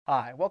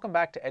Hi, welcome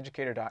back to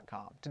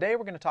Educator.com. Today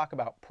we're going to talk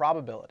about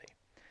probability.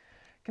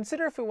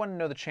 Consider if we want to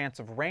know the chance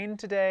of rain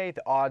today,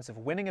 the odds of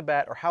winning a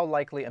bet, or how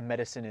likely a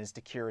medicine is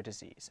to cure a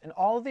disease. In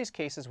all of these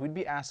cases, we'd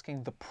be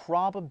asking the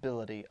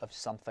probability of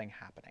something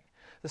happening.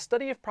 The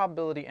study of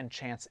probability and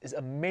chance is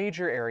a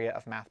major area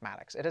of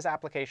mathematics. It has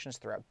applications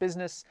throughout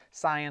business,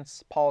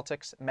 science,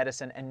 politics,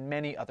 medicine, and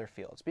many other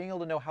fields. Being able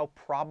to know how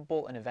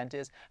probable an event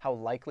is, how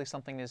likely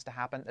something is to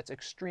happen, that's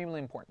extremely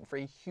important for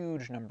a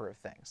huge number of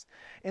things.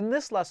 In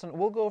this lesson,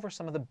 we'll go over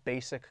some of the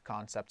basic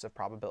concepts of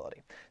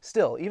probability.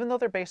 Still, even though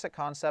they're basic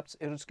concepts,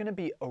 it's going to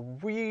be a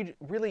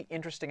really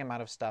interesting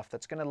amount of stuff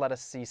that's going to let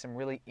us see some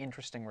really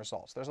interesting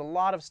results. There's a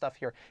lot of stuff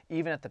here,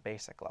 even at the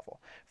basic level.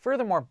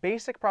 Furthermore,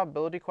 basic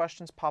probability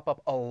questions pop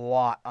up a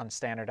lot on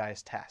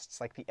standardized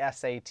tests, like the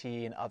SAT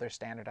and other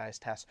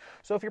standardized tests.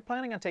 So if you're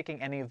planning on taking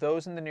any of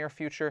those in the near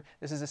future,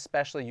 this is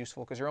especially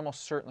useful because you're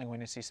almost certainly going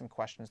to see some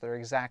questions that are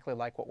exactly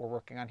like what we're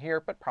working on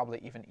here, but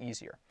probably even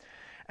easier.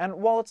 And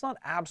while it's not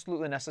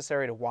absolutely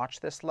necessary to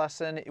watch this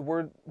lesson,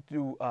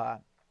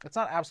 it's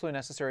not absolutely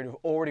necessary to have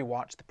already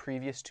watched the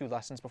previous two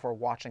lessons before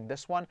watching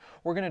this one.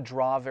 We're going to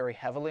draw very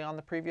heavily on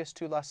the previous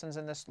two lessons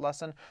in this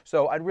lesson,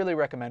 so I'd really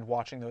recommend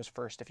watching those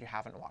first if you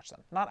haven't watched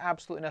them. Not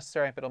absolutely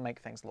necessary, but it'll make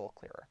things a little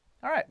clearer.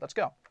 All right, let's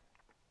go.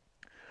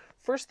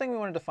 First thing we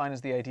want to define is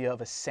the idea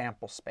of a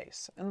sample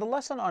space. In the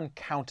lesson on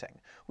counting,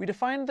 we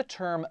defined the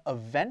term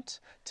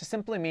event to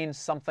simply mean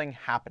something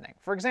happening.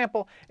 For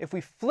example, if we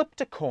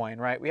flipped a coin,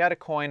 right? We had a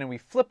coin and we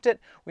flipped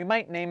it, we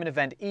might name an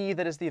event E,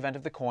 that is the event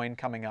of the coin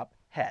coming up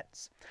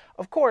heads.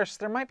 Of course,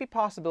 there might be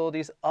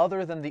possibilities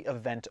other than the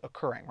event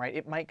occurring, right?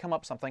 It might come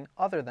up something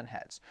other than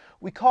heads.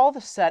 We call the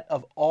set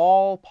of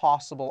all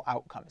possible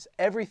outcomes,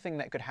 everything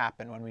that could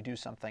happen when we do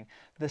something,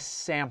 the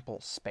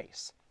sample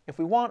space. If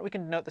we want, we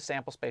can denote the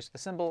sample space with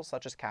a symbol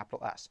such as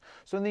capital S.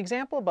 So in the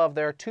example above,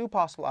 there are two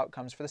possible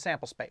outcomes for the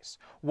sample space.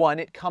 One,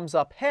 it comes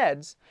up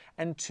heads,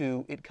 and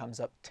two, it comes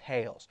up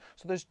tails.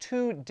 So there's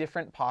two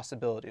different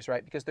possibilities,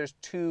 right? Because there's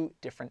two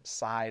different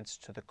sides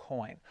to the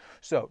coin.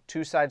 So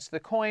two sides to the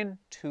coin,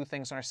 two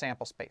things in our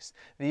sample space.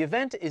 The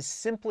event is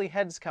simply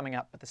heads coming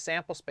up, but the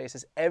sample space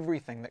is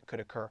everything that could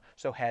occur,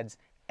 so heads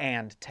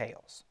and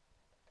tails.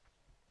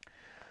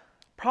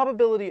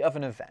 Probability of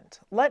an event.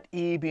 Let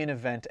E be an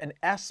event and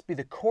S be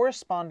the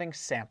corresponding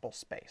sample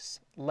space.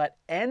 Let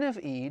N of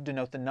E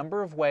denote the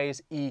number of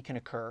ways E can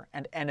occur,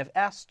 and N of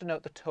S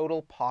denote the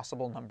total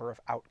possible number of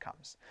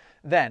outcomes.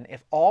 Then,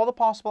 if all the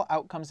possible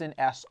outcomes in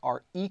S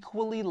are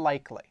equally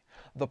likely,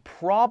 the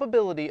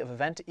probability of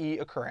event E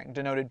occurring,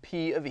 denoted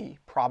P of E,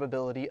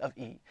 probability of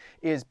E,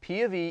 is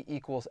P of E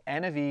equals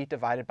N of E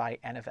divided by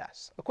N of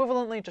S.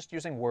 Equivalently, just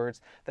using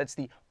words, that's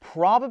the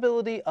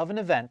probability of an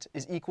event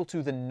is equal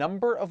to the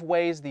number of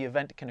ways the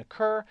event can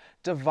occur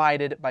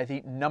divided by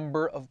the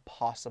number of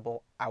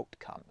possible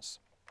outcomes.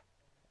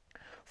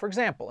 For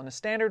example, in a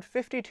standard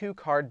 52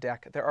 card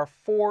deck, there are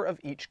 4 of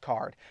each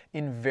card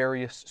in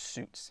various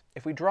suits.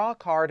 If we draw a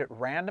card at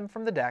random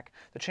from the deck,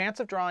 the chance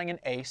of drawing an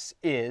ace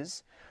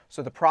is,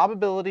 so the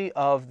probability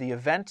of the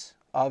event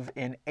of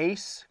an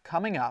ace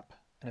coming up,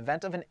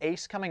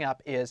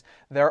 is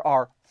there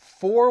are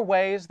 4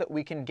 ways that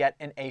we can get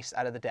an ace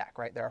out of the deck,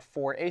 right? There are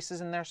 4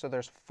 aces in there, so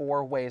there's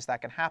 4 ways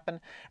that can happen.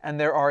 And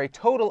there are a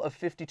total of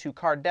 52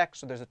 card decks,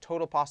 so there's a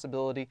total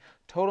possibility.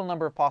 Total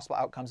number of possible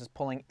outcomes is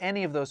pulling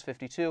any of those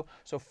 52,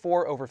 so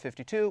 4 over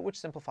 52, which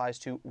simplifies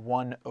to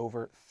 1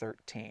 over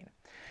 13.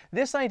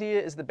 This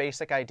idea is the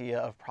basic idea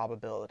of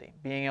probability,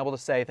 being able to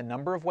say the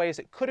number of ways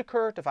it could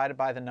occur divided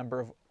by the number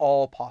of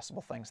all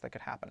possible things that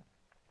could happen.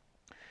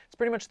 It's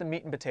pretty much the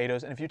meat and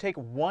potatoes, and if you take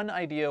one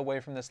idea away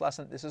from this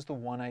lesson, this is the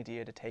one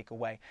idea to take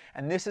away.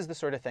 And this is the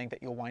sort of thing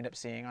that you'll wind up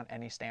seeing on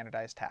any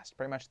standardized test.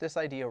 Pretty much this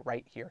idea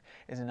right here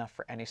is enough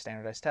for any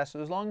standardized test,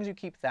 so as long as you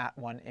keep that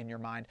one in your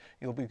mind,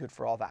 you'll be good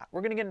for all that. We're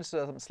going to get into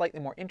some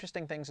slightly more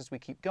interesting things as we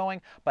keep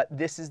going, but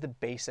this is the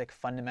basic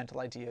fundamental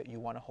idea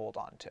you want to hold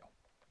on to.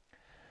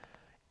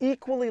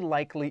 Equally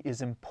likely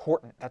is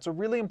important. That's a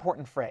really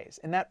important phrase.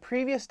 In that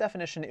previous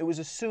definition, it was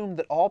assumed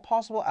that all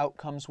possible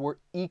outcomes were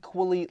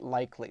equally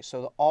likely,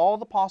 so that all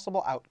the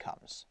possible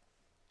outcomes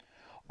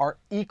are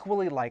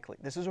equally likely.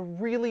 This is a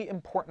really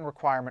important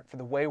requirement for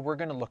the way we're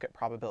going to look at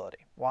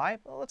probability. Why?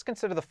 Well, let's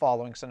consider the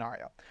following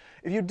scenario.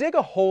 If you dig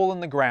a hole in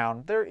the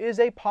ground, there is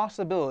a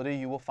possibility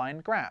you will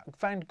find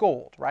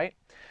gold, right?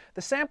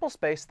 The sample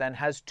space then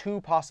has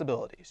 2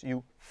 possibilities.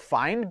 You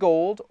find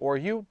gold or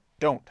you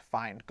don't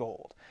find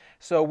gold.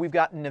 So we've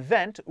got an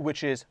event,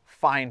 which is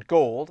find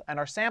gold, and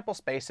our sample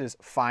space is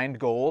find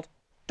gold,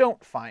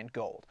 don't find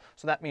gold.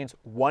 So that means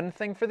 1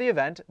 thing for the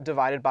event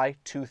divided by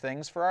 2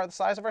 things for the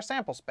size of our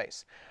sample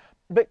space.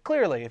 But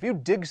clearly, if you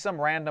dig some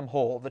random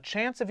hole, the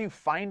chance of you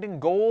finding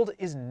gold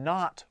is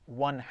not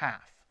 1/2.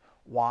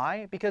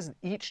 Why? Because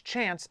each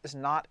chance is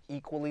not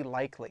equally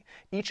likely.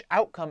 Each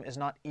outcome is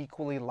not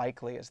equally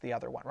likely as the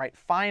other one, right?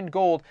 Find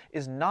gold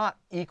is not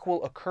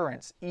equal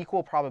occurrence,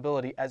 equal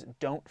probability as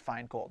don't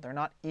find gold. They're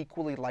not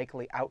equally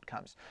likely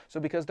outcomes. So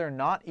because they're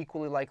not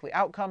equally likely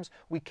outcomes,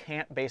 we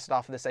can't base it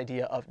off of this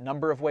idea of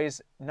number of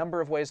ways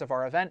of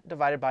our event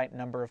divided by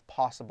number of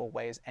possible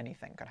ways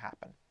anything could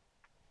happen.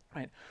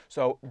 Right?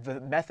 So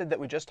the method that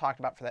we just talked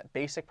about for that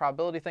basic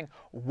probability thing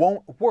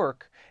won't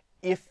work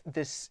if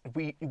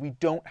we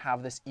don't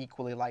have this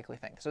equally likely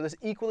thing. So this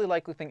equally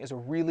likely thing is a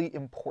really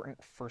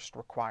important first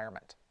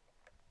requirement.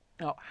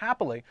 Now,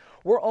 happily,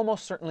 we're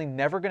almost certainly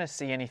never going to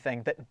see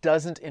anything that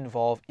doesn't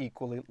involve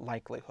equally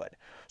likelihood.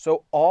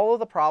 So all of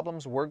the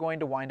problems we're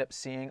going to wind up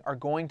seeing are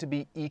going to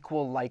be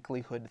equal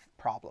likelihood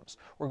problems.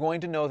 We're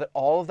going to know that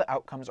all of the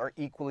outcomes are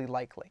equally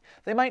likely.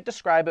 They might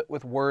describe it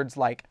with words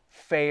like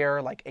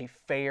fair, like a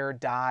fair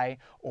die,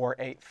 or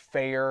a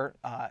fair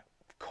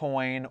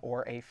coin,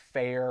 or a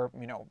fair,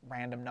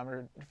 random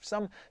number,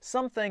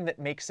 something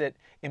that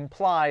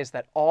implies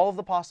that all of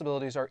the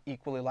possibilities are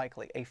equally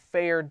likely. A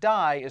fair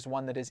die is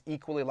one that is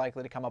equally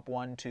likely to come up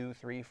 1, 2,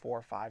 3,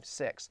 4, 5,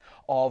 6.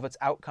 All of its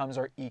outcomes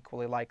are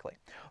equally likely.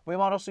 We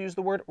might also use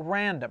the word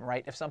random,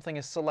 right? If something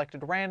is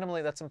selected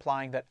randomly, that's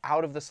implying that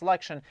out of the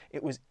selection,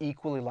 it was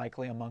equally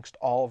likely amongst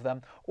all of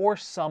them, or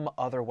some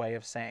other way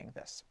of saying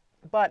this.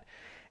 But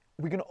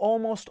we can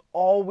almost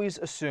always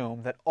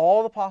assume that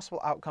all the possible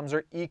outcomes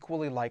are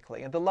equally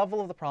likely. And the level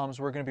of the problems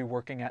we're going to be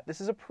working at, this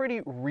is a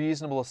pretty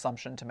reasonable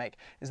assumption to make,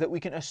 is that we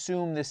can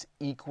assume this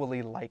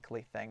equally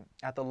likely thing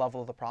at the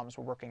level of the problems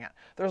we're working at.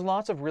 There's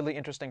lots of really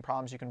interesting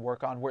problems you can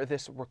work on where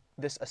this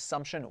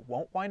assumption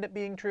won't wind up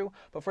being true,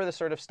 but for the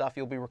sort of stuff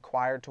you'll be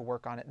required to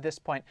work on at this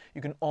point,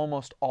 you can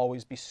almost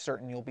always be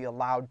certain you'll be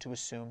allowed to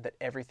assume that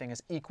everything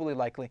is equally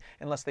likely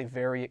unless they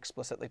very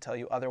explicitly tell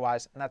you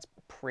otherwise, and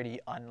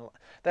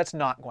that's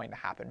not going to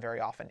happen very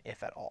often,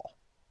 if at all.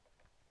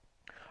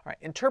 All right,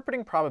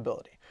 interpreting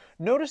probability.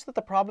 Notice that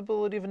the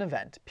probability of an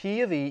event,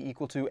 P of E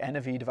equal to N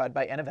of E divided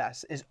by N of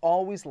S, is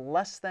always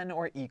less than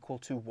or equal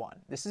to 1.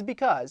 This is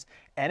because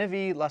N of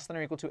E less than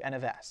or equal to N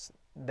of S.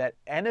 That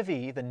N of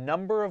E, the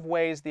number of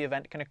ways the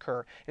event can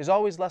occur, is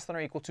always less than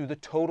or equal to the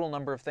total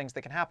number of things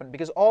that can happen,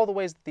 because all the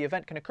ways that the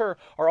event can occur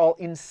are all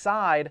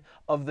inside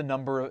of the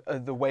number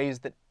of the ways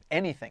that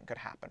anything could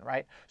happen,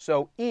 right?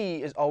 So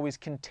E is always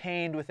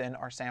contained within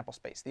our sample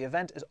space. The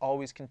event is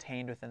always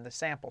contained within the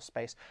sample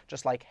space,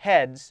 just like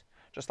heads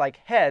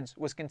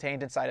was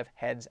contained inside of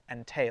heads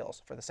and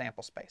tails for the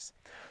sample space.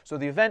 So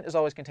the event is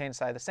always contained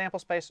inside the sample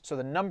space, so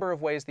the number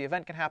of ways the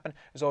event can happen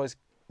is always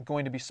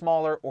going to be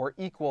smaller or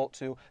equal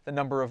to the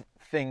number of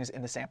things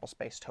in the sample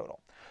space total.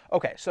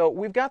 Okay, so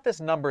we've got this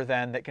number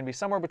then that can be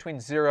somewhere between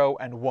 0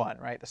 and 1,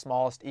 right? The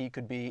smallest E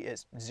could be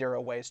is 0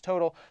 ways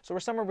total, so we're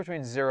somewhere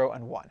between 0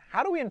 and 1.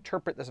 How do we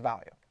interpret this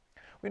value?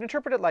 We'd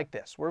interpret it like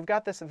this, where we've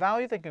got this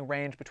value that can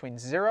range between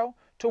 0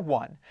 to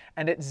 1,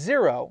 and at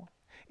 0,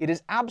 it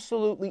is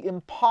absolutely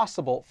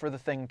impossible for the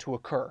thing to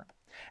occur.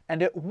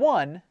 And at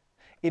 1,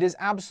 it is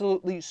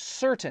absolutely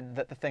certain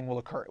that the thing will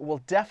occur. It will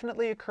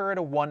definitely occur at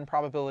a 1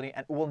 probability,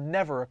 and it will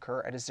never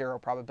occur at a 0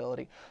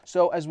 probability.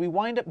 So as we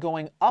wind up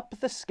going up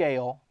the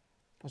scale,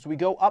 as we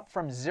go up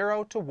from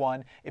 0 to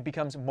 1, it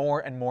becomes more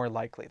and more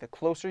likely. The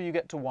closer you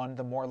get to 1,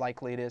 the more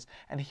likely it is.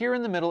 And here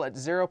in the middle at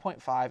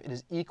 0.5, it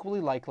is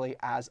equally likely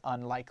as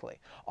unlikely.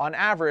 On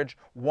average,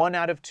 1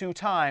 out of 2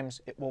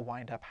 times, it will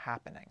wind up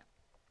happening.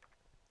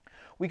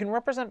 We can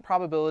represent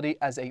probability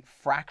as a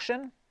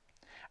fraction,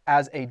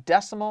 as a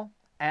decimal,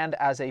 and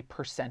as a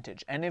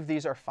percentage. Any of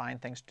these are fine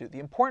things to do. The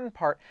important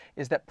part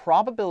is that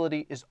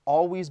probability is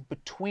always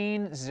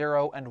between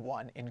 0 and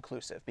 1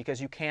 inclusive,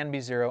 because you can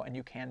be 0 and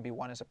you can be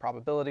 1 as a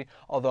probability,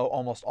 although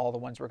almost all the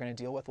ones we're going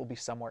to deal with will be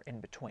somewhere in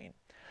between.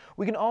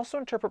 We can also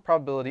interpret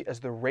probability as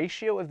the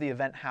ratio of the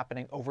event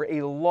happening over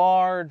a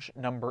large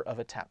number of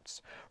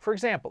attempts. For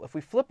example, if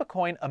we flip a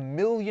coin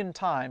 1,000,000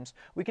 times,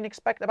 we can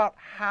expect about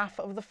half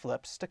of the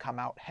flips to come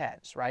out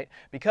heads, right?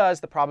 Because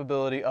the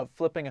probability of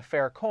flipping a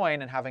fair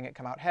coin and having it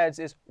come out heads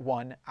is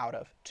 1 out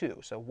of 2,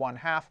 so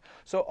 1/2.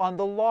 So on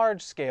the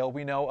large scale,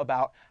 we know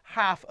about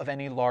half of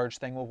any large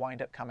thing will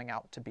wind up coming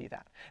out to be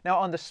that. Now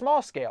on the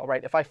small scale,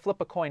 right, if I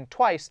flip a coin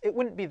twice, it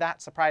wouldn't be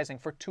that surprising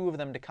for 2 of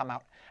them to come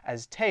out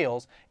as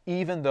tails,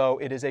 even though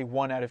it is a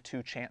 1 out of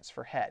 2 chance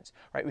for heads,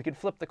 right? We could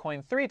flip the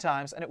coin 3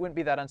 times and it wouldn't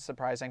be that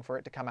unsurprising for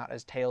it to come out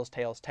as tails,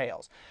 tails,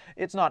 tails.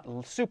 It's not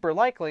super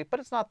likely, but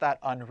it's not that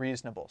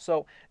unreasonable.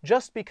 So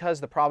just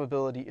because the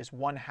probability is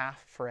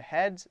 1/2 for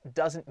heads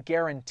doesn't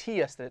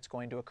guarantee us that it's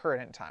going to occur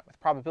at any time. With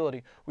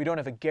probability, we don't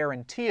have a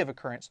guarantee of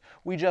occurrence,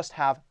 we just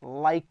have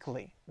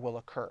likely will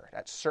occur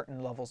at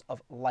certain levels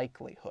of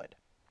likelihood.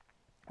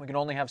 We can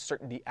only have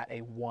certainty at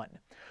a 1.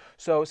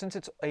 So since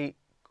it's a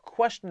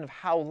question of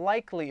how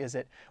likely is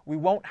it, we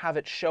won't have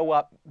it show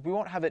up, we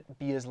won't have it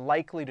be as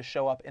likely to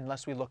show up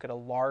unless we look at a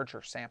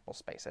larger sample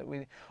space.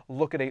 We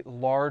look at a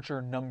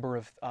larger number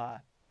of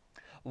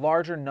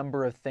larger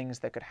number of things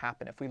that could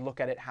happen. If we look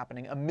at it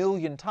happening a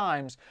million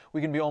times,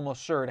 we can be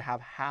almost sure to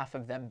have half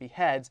of them be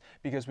heads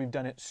because we've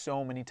done it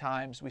so many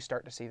times, we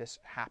start to see this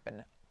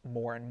happen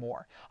more and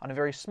more. On a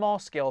very small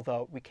scale,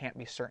 though, we can't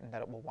be certain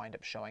that it will wind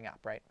up showing up,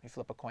 right? You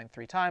flip a coin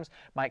 3 times,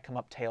 might come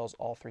up tails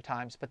all 3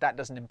 times, but that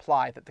doesn't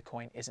imply that the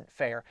coin isn't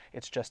fair.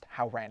 It's just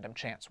how random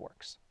chance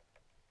works.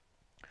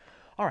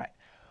 All right.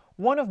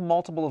 One of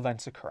multiple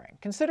events occurring.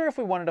 Consider if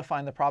we wanted to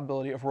find the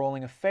probability of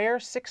rolling a fair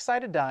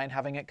 6-sided die and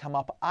having it come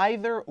up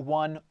either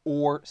 1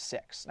 or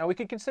 6. Now we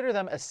could consider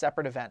them as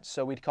separate events,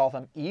 so we'd call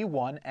them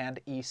E1 and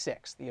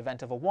E6, the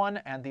event of a 1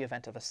 and the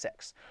event of a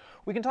 6.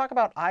 We can talk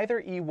about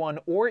either E1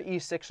 or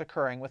E6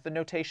 occurring with the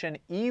notation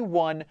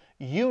E1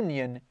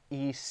 union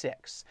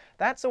E6.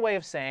 That's a way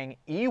of saying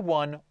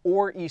E1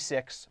 or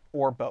E6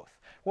 or both.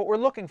 What we're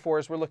looking for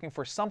is we're looking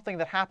for something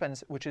that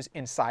happens which is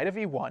inside of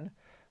E1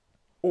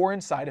 or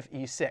inside of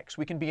E6.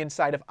 We can be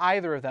inside of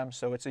either of them,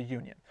 so it's a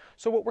union.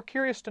 So what we're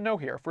curious to know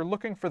here, if we're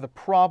looking for the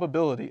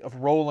probability of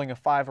rolling a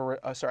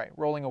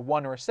rolling a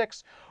 1 or a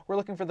 6, we're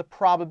looking for the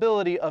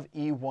probability of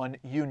E1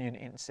 union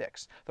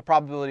E6, the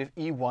probability of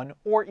E1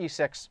 or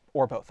E6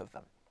 or both of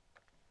them.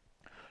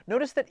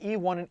 Notice that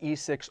E1 and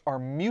E6 are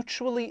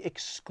mutually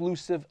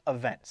exclusive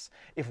events.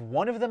 If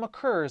one of them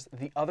occurs,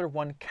 the other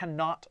one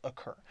cannot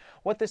occur.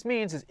 What this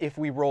means is if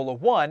we roll a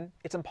 1,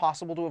 it's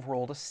impossible to have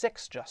rolled a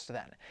 6 just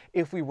then.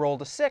 If we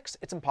rolled a 6,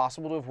 it's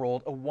impossible to have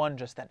rolled a 1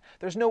 just then.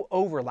 There's no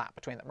overlap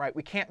between them, right?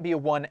 We can't be a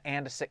 1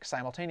 and a 6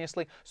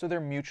 simultaneously, so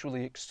they're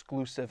mutually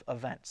exclusive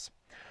events.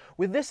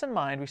 With this in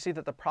mind, we see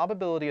that the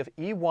probability of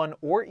E1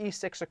 or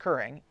E6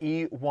 occurring,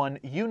 E1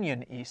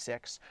 union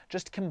E6,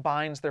 just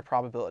combines their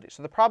probability.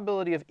 So the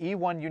probability of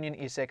E1 union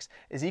E6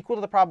 is equal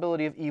to the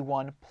probability of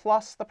E1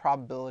 plus the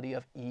probability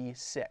of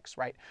E6,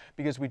 right?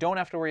 Because we don't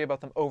have to worry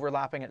about them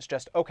overlapping. It's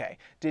just, okay,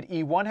 did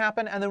E1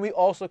 happen? And then we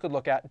also could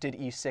look at, did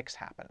E6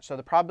 happen? So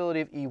the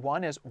probability of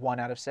E1 is 1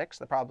 out of 6.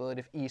 The probability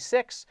of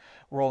E6,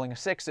 rolling a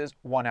 6, is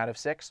 1 out of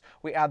 6.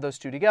 We add those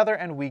two together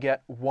and we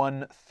get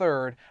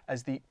 1/3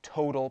 as the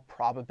total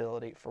probability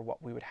for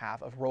what we would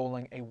have of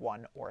rolling a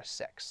 1 or a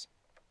 6.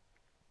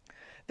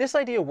 This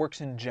idea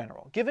works in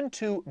general. Given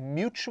two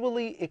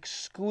mutually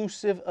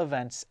exclusive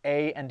events,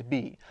 A and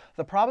B,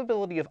 the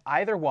probability of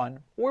either one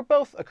or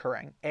both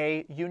occurring,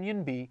 A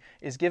union B,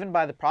 is given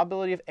by the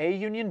probability of A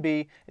union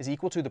B is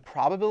equal to the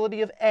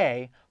probability of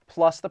A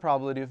plus the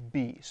probability of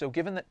B. So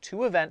given that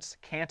two events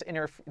can't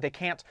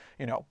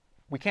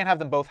we can't have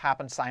them both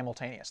happen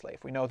simultaneously.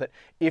 If we know that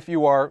if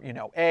you are,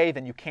 A,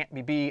 then you can't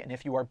be B, and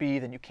if you are B,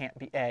 then you can't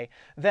be A,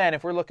 then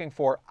if we're looking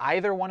for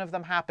either one of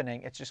them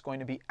happening, it's just going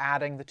to be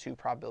adding the two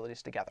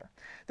probabilities together.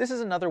 This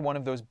is another one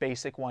of those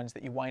basic ones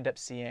that you wind up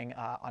seeing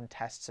on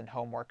tests and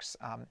homeworks,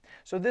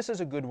 so this is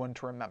a good one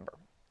to remember.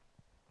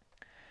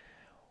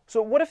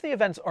 So what if the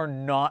events are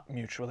not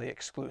mutually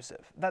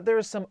exclusive, that there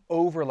is some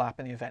overlap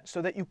in the event, so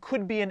that you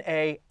could be an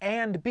A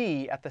and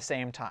B at the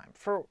same time?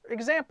 For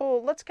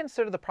example, let's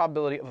consider the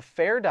probability of a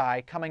fair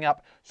die coming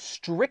up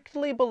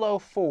strictly below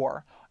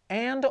 4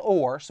 and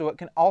or, so it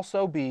can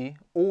also be,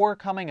 or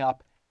coming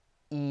up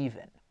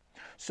even.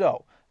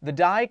 So the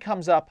die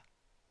comes up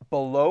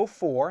below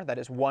 4, that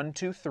is 1,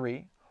 2,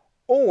 3,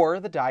 or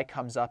the die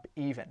comes up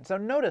even. So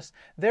notice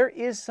there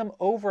is some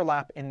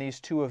overlap in these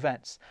two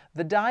events.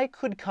 The die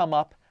could come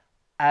up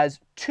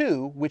as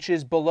 2, which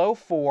is below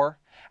 4,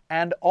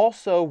 and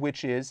also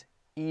which is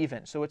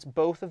even. So it's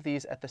both of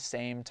these at the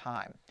same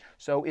time.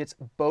 So it's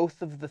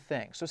both of the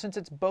things. So since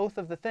it's both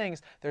of the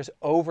things, there's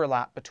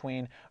overlap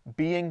between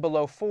being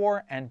below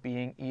 4 and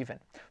being even.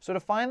 So to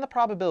find the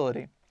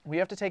probability, we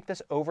have to take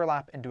this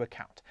overlap into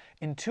account.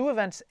 In two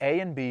events A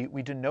and B,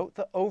 we denote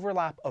the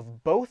overlap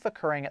of both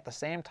occurring at the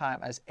same time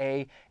as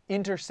A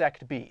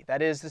intersect B.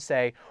 That is to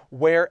say,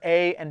 where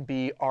A and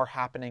B are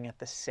happening at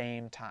the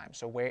same time.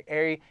 So where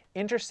A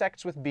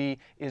intersects with B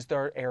is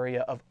their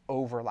area of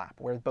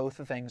overlap, where both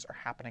the things are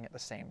happening at the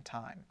same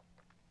time.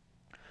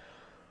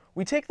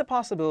 We take the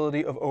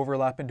possibility of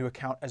overlap into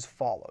account as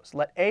follows.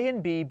 Let A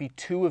and B be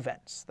two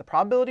events. The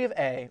probability of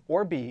A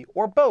or B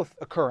or both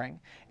occurring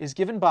is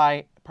given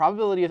by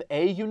probability of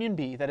A union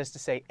B, that is to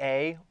say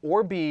A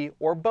or B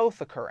or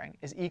both occurring,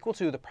 is equal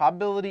to the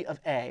probability of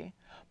A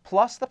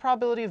plus the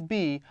probability of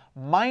B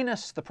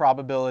minus the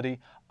probability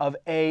of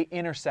A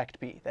intersect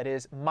B, that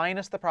is,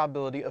 minus the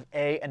probability of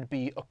A and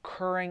B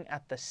occurring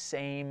at the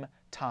same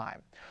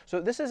time.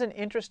 So this is an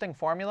interesting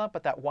formula,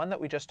 but that one that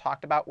we just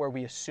talked about where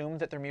we assume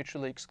that they're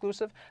mutually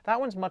exclusive, that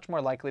one's much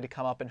more likely to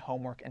come up in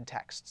homework and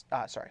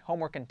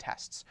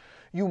tests.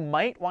 You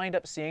might wind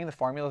up seeing the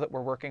formula that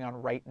we're working on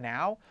right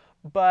now,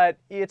 but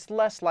it's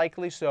less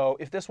likely, so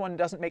if this one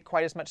doesn't make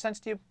quite as much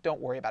sense to you,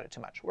 don't worry about it too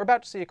much. We're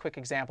about to see a quick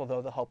example, though,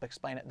 that'll help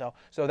explain it, though,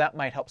 so that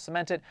might help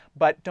cement it,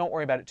 but don't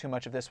worry about it too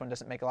much if this one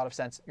doesn't make a lot of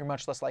sense. You're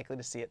much less likely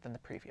to see it than the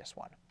previous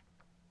one.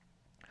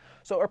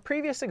 So our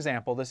previous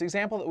example, this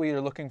example that we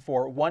are looking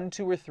for 1,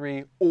 2, or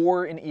 3,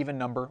 or an even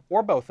number,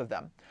 or both of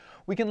them,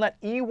 we can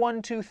let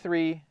E1, 2,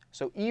 3,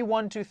 so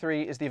E1, 2,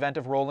 3 is the event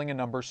of rolling a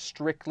number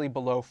strictly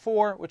below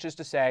 4, which is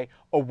to say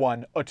a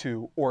 1, a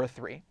 2, or a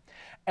 3.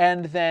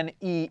 And then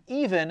E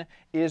even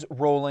is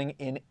rolling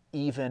in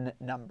even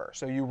number.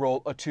 So you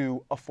roll a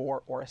 2, a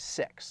 4, or a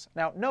 6.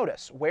 Now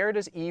notice, where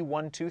does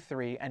E1, 2,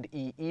 3 and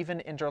E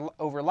even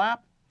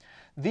overlap?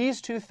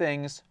 These two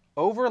things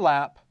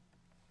overlap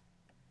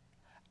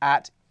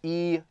at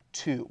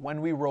E2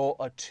 when we roll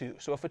a 2.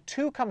 So if a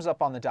 2 comes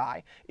up on the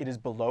die, it is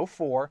below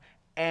 4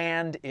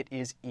 and it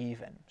is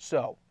even.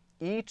 So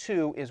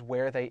E2 is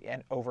where they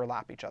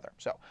overlap each other.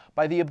 So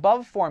by the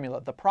above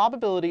formula, the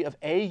probability of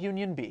A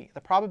union B,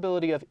 the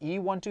probability of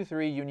E1, 2,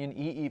 3 union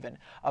E even,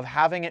 of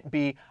having it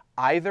be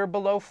either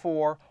below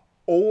 4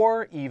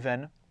 or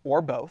even,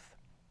 or both,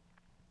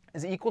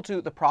 is equal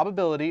to the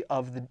probability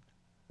of the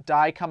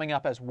die coming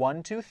up as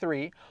 1, 2,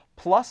 3,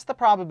 plus the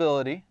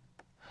probability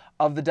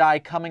of the die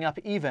coming up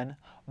even,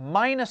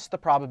 minus the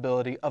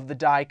probability of the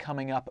die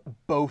coming up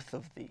both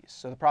of these.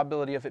 So the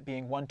probability of it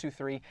being 1, 2,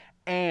 3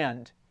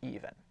 and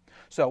even.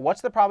 So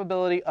what's the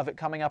probability of it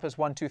coming up as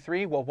 1, 2,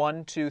 3? Well,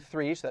 1, 2,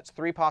 3, so that's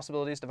 3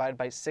 possibilities divided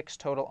by 6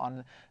 total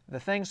on the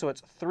thing. So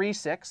it's 3,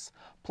 6,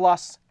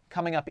 plus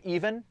coming up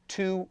even,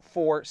 2,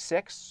 4,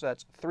 6. So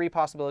that's 3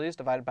 possibilities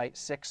divided by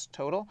 6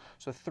 total.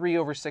 So 3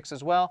 over 6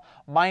 as well,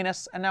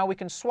 minus, and now we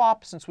can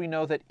swap since we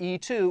know that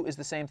E2 is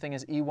the same thing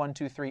as E1,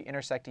 2, 3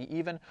 intersect E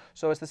even.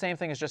 So it's the same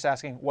thing as just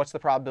asking what's the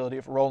probability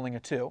of rolling a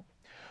 2.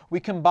 We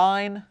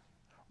combine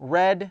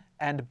red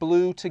and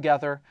blue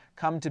together,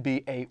 come to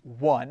be a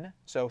 1.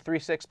 So 3,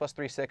 6 plus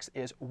 3, 6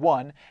 is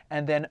 1.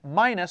 And then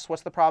minus,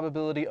 what's the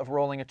probability of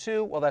rolling a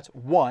 2? Well, that's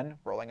 1,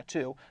 rolling a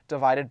 2,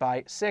 divided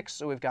by 6.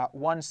 So we've got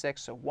 1,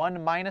 6. So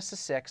 1 minus a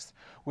 6th,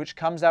 which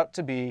comes out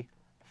to be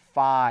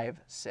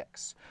 5,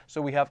 6.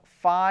 So we have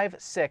 5,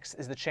 6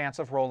 is the chance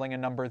of rolling a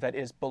number that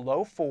is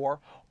below 4,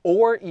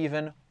 or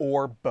even,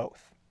 or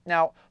both.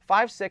 Now,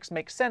 5, 6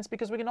 makes sense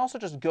because we can also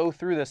just go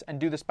through this and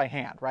do this by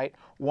hand, right?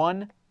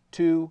 1,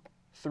 2,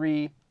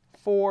 3,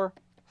 4,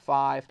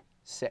 5,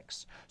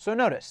 6. So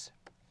notice,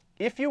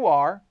 if you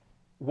are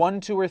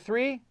 1, 2, or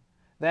 3,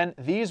 then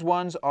these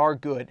ones are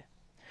good.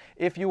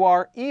 If you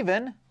are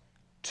even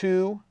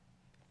 2,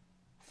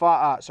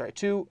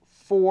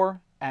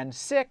 4, and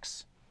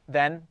 6,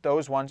 then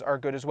those ones are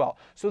good as well.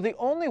 So the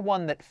only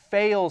one that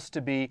fails to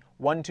be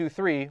 1, 2,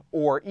 3,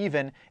 or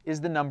even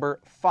is the number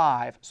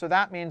 5. So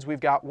that means we've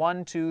got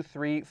 1, 2,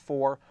 3,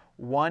 4,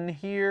 1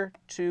 here,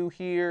 2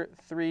 here,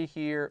 3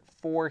 here,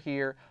 4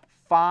 here,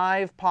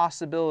 5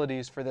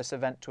 possibilities for this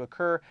event to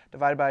occur,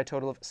 divided by a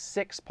total of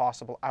 6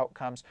 possible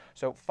outcomes.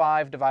 So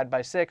 5 divided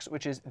by 6,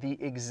 which is the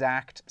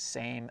exact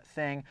same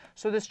thing.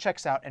 So this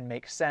checks out and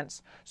makes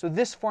sense. So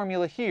this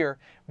formula here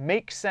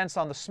makes sense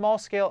on the small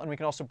scale, and we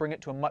can also bring it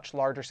to a much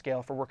larger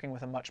scale if we're working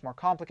with a much more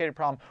complicated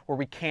problem where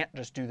we can't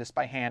just do this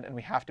by hand and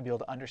we have to be able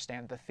to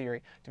understand the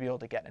theory to be able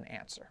to get an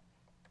answer.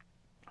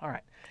 All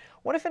right.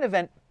 What if an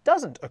event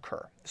doesn't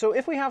occur? So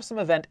if we have some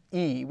event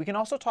E, we can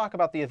also talk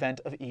about the event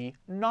of E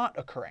not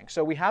occurring.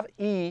 So we have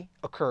E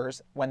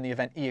occurs when the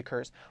event E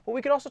occurs, but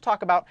we could also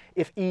talk about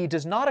if E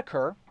does not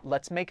occur,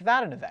 let's make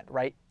that an event,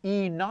 right?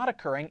 E not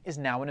occurring is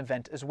now an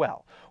event as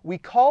well. We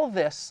call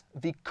this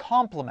the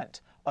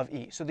complement of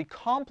E. So the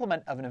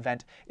complement of an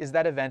event is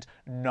that event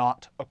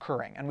not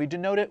occurring. And we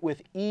denote it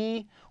with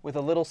E with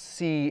a little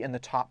c in the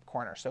top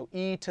corner. So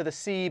E to the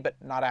c, but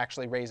not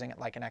actually raising it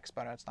like an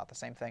exponent. It's not the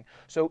same thing.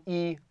 So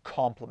E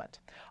complement.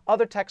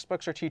 Other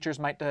textbooks or teachers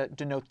might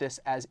denote this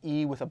as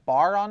E with a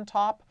bar on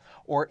top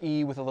or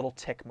E with a little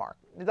tick mark.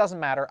 It doesn't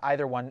matter,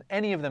 either one,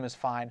 any of them is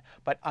fine,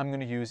 but I'm going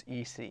to use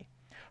EC.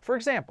 For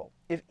example,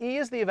 if E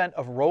is the event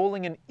of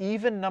rolling an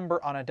even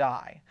number on a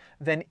die,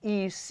 then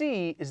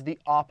EC is the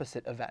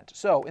opposite event.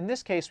 So in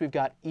this case, we've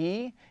got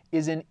E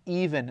is an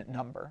even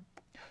number.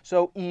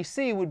 So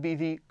EC would be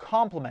the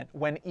complement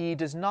when E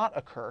does not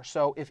occur.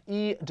 So if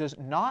E does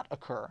not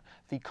occur,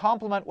 the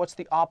complement, what's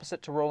the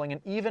opposite to rolling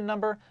an even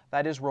number?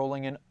 That is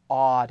rolling an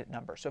odd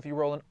number. So if you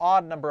roll an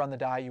odd number on the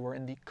die, you are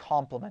in the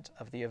complement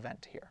of the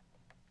event here.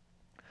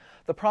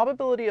 The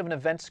probability of an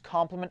event's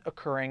complement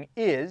occurring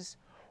is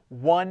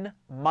 1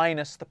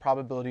 minus the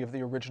probability of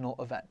the original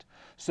event.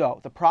 So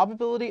the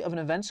probability of an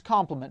event's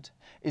complement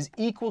is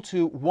equal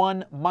to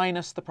 1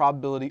 minus the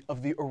probability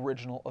of the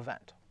original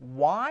event.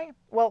 Why?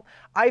 Well,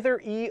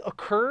 either E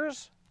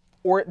occurs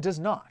or it does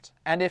not.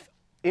 And if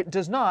it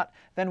does not,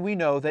 then we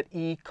know that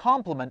E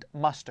complement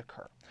must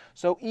occur.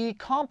 So E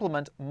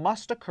complement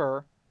must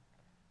occur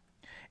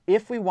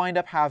if we wind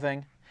up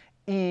having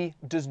E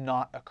does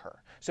not occur.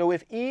 So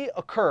if E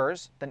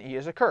occurs, then E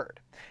has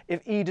occurred.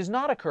 If E does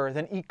not occur,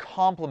 then E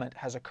complement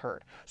has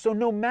occurred. So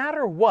no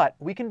matter what,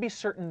 we can be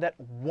certain that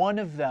one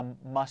of them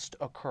must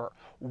occur.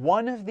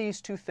 One of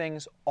these two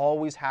things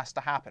always has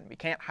to happen. We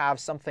can't have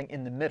something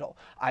in the middle.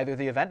 Either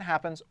the event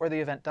happens or the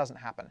event doesn't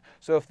happen.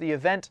 So if the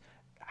event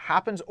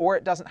happens or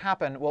it doesn't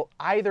happen, well,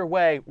 either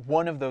way,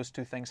 one of those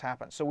two things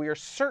happens. So we are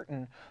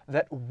certain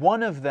that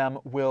one of them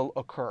will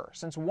occur.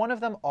 Since one of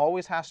them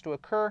always has to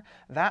occur,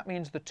 that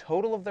means the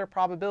total of their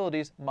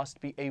probabilities must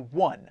be a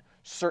 1,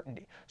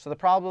 certainty. So the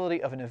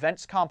probability of an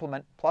event's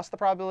complement plus the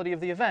probability of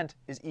the event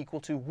is equal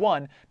to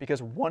 1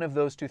 because one of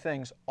those two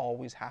things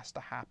always has to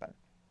happen.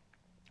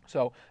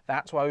 So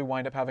that's why we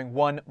wind up having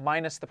 1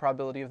 minus the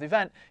probability of the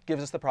event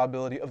gives us the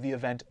probability of the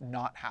event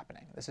not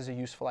happening. This is a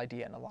useful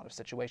idea in a lot of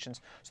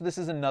situations, so this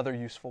is another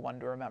useful one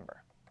to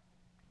remember.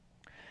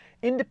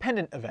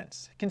 Independent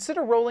events.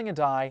 Consider rolling a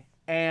die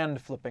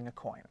and flipping a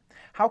coin.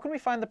 How can we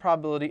find the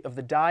probability of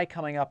the die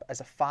coming up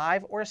as a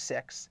 5 or a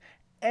 6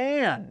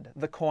 and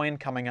the coin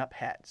coming up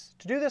heads?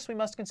 To do this, we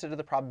must consider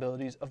the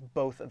probabilities of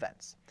both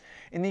events.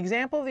 In the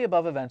example of the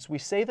above events, we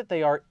say that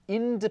they are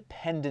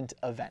independent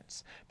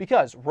events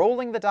because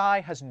rolling the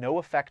die has no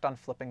effect on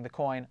flipping the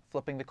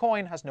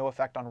coin has no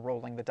effect on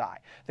rolling the die.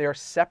 They are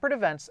separate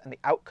events, and the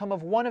outcome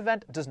of one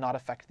event does not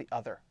affect the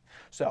other.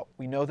 So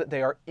we know that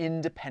they are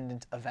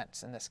independent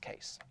events in this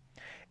case.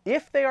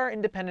 If they are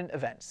independent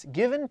events,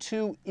 given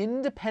two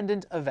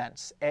independent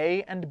events,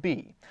 A and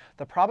B,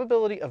 the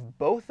probability of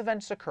both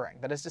events occurring,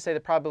 that is to say the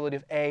probability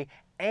of A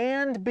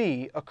and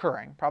B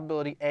occurring,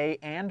 probability A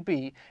and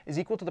B, is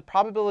equal to the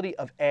probability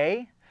of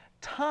A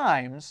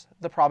times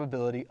the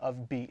probability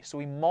of B. So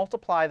we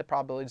multiply the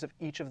probabilities of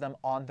each of them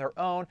on their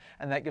own,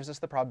 and that gives us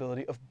the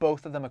probability of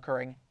both of them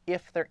occurring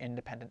if they're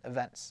independent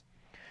events.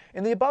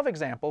 In the above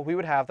example, we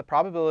would have the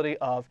probability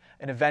of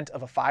an event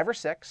of a 5 or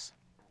 6,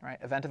 right,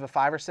 event of a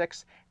 5 or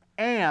 6,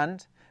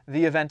 and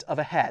the event of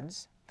a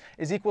heads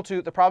is equal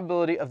to the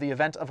probability of the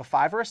event of a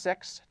 5 or a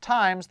 6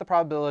 times the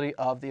probability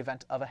of the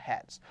event of a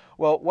heads.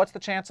 Well, what's the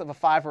chance of a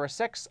 5 or a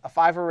 6? A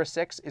 5 or a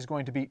 6 is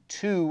going to be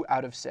 2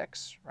 out of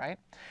 6, right?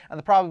 And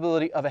the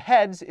probability of a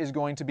heads is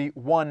going to be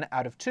 1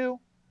 out of 2.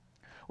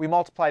 We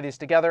multiply these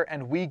together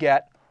and we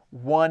get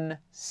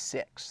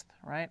 1/6,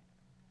 right?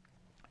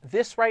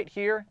 This right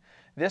here,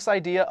 this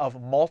idea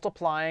of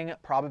multiplying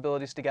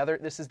probabilities together,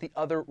 this is the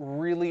other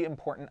really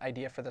important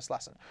idea for this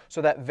lesson.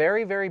 So that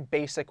very, very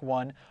basic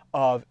one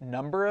of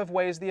number of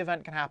ways the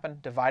event can happen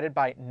divided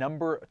by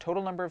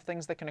total number of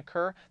things that can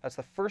occur, that's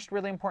the first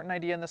really important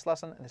idea in this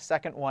lesson. And the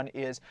second one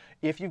is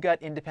if you've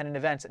got independent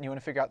events and you want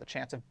to figure out the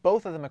chance of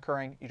both of them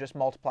occurring, you just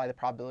multiply the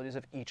probabilities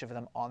of each of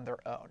them on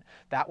their own.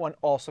 That one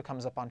also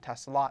comes up on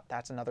tests a lot.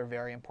 That's another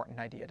very important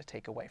idea to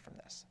take away from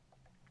this.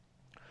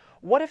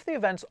 What if the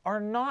events are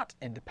not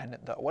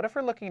independent, though? What if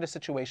we're looking at a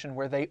situation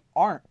where they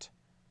aren't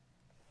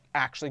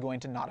actually going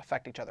to not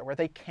affect each other, where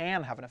they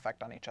can have an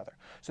effect on each other?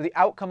 So the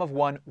outcome of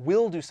one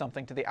will do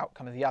something to the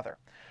outcome of the other,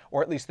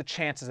 or at least the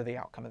chances of the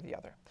outcome of the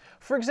other.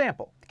 For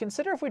example,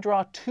 consider if we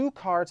draw 2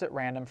 cards at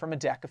random from a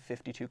deck of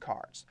 52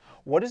 cards.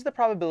 What is the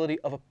probability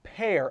of a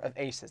pair of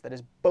aces? That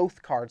is,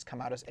 both cards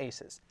come out as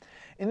aces.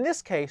 In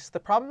this case, the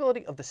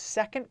probability of the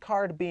second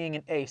card being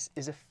an ace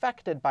is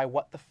affected by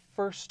what the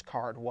first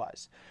card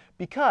was,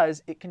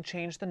 because it can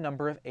change the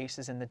number of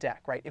aces in the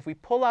deck, right? If we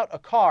pull out a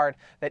card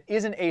that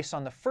is an ace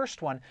on the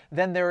first one,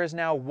 then there is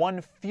now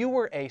 1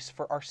 fewer ace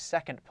for our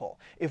second pull.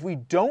 If we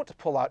don't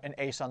pull out an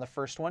ace on the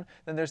first one,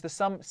 then there's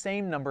the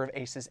same number of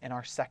aces in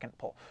our second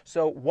pull.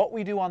 So what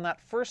we do on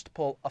that first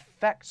pull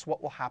affects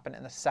what will happen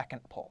in the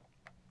second pull.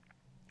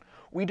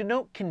 We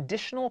denote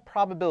conditional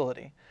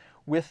probability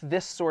with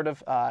this sort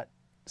of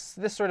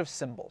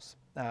symbols,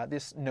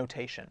 this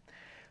notation.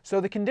 So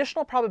the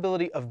conditional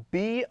probability of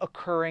B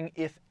occurring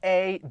if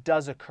A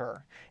does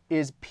occur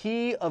is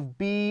P of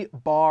B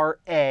bar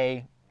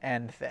A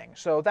end thing.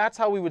 So that's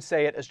how we would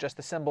say it as just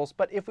the symbols,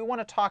 but if we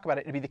want to talk about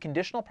it, it'd be the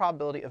conditional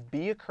probability of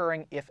B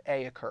occurring if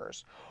A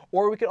occurs.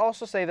 Or we could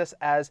also say this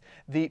as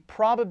the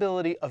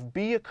probability of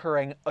B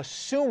occurring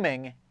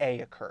assuming A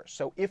occurs.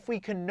 So if we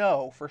can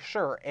know for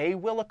sure A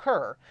will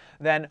occur,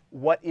 then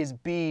what is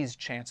B's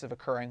chance of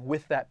occurring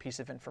with that piece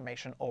of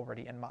information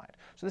already in mind?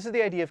 So this is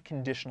the idea of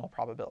conditional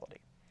probability.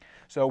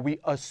 So we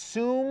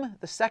assume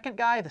the second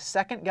guy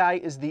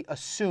is the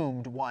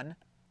assumed one,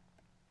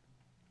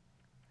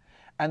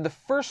 and the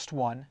first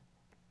one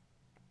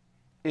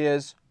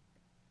is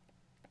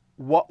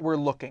what we're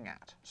looking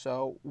at.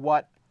 So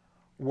what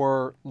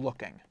we're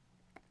looking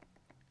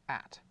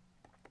at.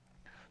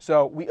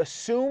 So we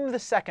assume the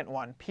second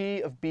one,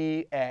 P of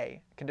B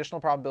A, conditional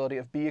probability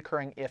of B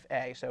occurring if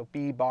A, so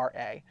B bar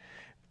A.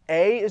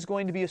 A is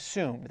going to be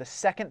assumed. The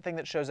second thing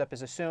that shows up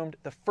is assumed.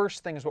 The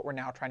first thing is what we're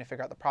now trying to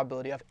figure out the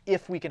probability of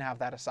if we can have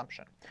that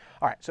assumption.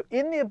 All right, so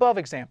in the above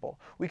example,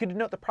 we could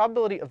denote the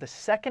probability of the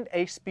second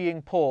ace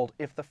being pulled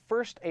if the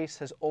first ace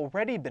has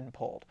already been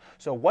pulled.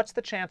 So what's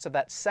the chance of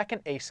that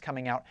second ace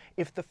coming out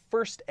if the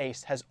first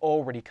ace has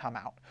already come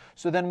out?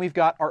 So then we've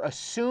got our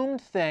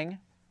assumed thing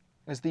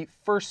is the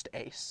first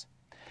ace.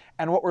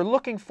 And what we're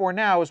looking for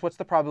now is what's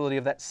the probability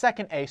of that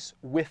second ace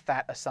with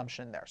that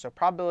assumption there. So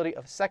probability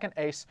of second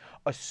ace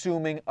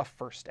assuming a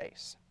first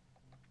ace.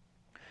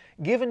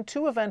 Given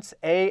 2 events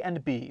A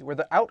and B, where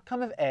the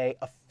outcome of A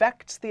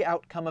affects the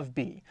outcome of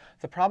B,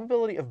 the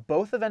probability of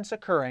both events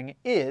occurring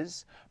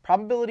is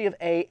probability of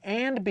A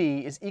and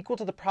B is equal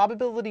to the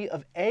probability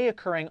of A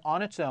occurring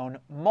on its own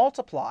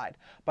multiplied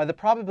by the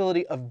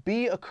probability of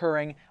B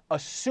occurring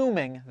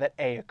assuming that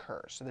A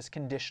occurs. So this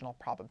conditional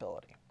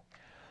probability.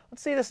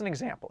 Let's see this in an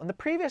example. In the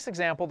previous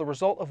example, the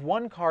result of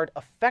one card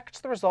affects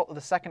the result of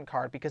the second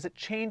card because it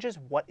changes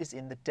what is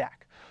in the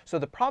deck. So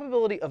the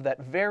probability of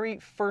that very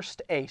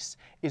first ace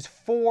is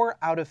 4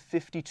 out of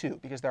 52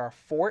 because there are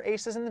 4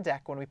 aces in the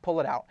deck when we pull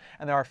it out,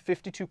 and there are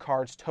 52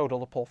 cards total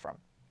to pull from.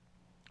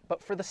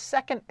 But for the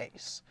second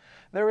ace,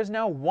 there is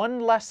now one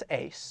less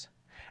ace,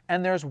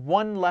 and there's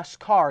one less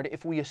card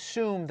if we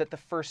assume that the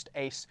first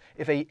ace,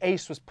 if an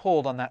ace was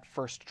pulled on that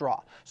first draw.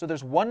 So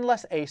there's one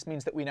less ace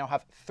means that we now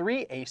have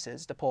 3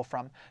 aces to pull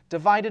from,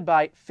 divided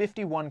by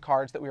 51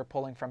 cards that we are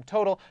pulling from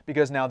total,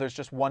 because now there's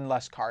just one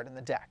less card in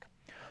the deck.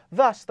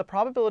 Thus, the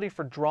probability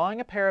for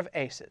drawing a pair of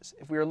aces,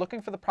 if we are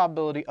looking for the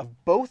probability of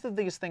both of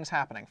these things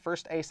happening,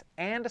 first ace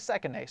and a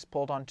second ace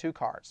pulled on 2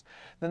 cards,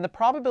 then the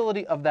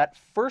probability of that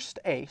first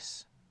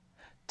ace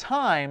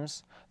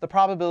times the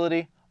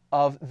probability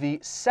of the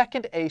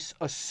second ace,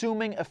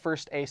 assuming a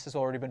first ace has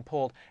already been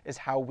pulled, is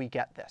how we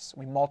get this.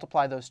 We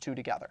multiply those two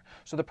together.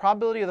 So the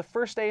probability of the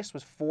first ace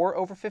was 4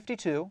 over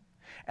 52,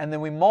 and then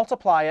we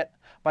multiply it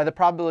by the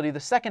probability of the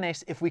second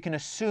ace if we can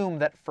assume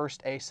that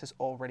first ace has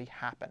already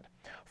happened.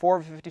 4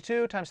 over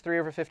 52 times 3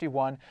 over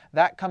 51,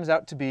 that comes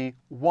out to be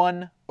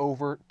 1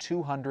 over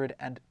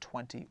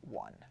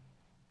 221.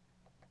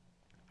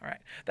 All right,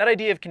 that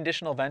idea of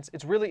conditional events,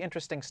 it's really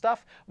interesting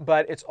stuff,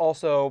 but it's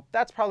also,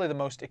 that's probably the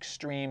most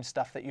extreme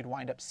stuff that you'd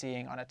wind up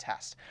seeing on a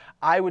test.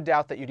 I would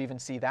doubt that you'd even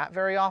see that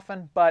very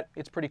often, but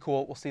it's pretty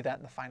cool. We'll see that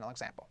in the final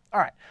example. All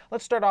right,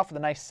 let's start off with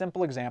a nice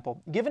simple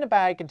example. Given a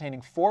bag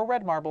containing 4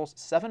 red marbles,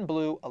 7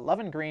 blue,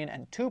 11 green,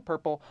 and 2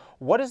 purple,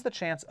 what is the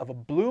chance of a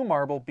blue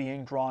marble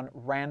being drawn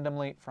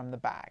randomly from the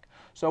bag?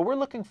 So we're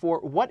looking for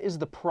what is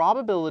the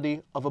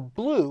probability of a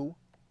blue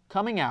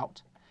coming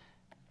out.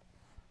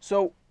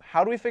 So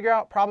how do we figure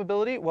out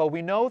probability? Well,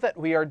 we know that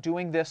we are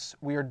doing this,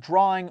 we are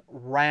drawing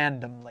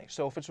randomly.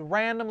 So if it's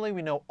randomly,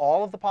 we know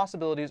all of the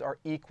possibilities are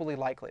equally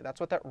likely. That's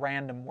what that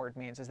random word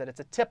means, is that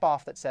it's a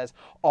tip-off that says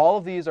all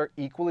of these are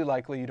equally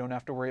likely, you don't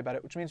have to worry about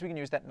it, which means we can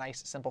use that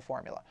nice simple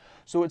formula.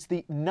 So it's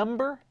the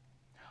number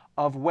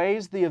of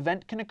ways the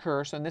event can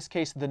occur, so in this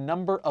case the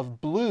number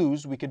of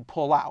blues we could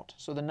pull out.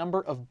 So the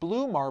number of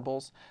blue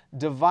marbles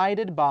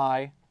divided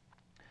by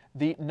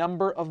the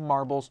number of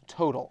marbles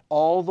total,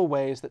 all the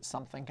ways that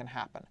something can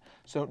happen.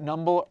 So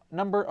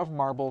number of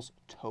marbles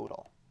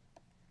total.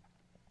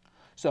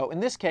 So in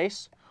this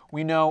case,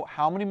 we know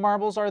how many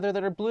marbles are there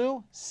that are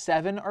blue?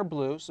 7 are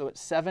blue, so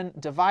it's 7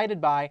 divided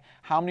by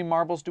how many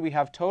marbles do we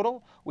have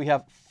total? We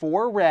have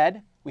 4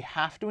 red. We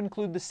have to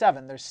include the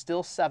 7. There's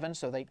still 7,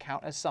 so they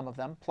count as some of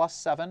them, plus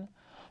 7,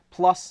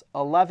 plus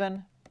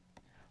 11,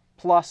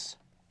 plus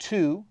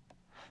 2.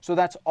 So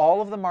that's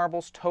all of the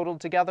marbles totaled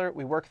together.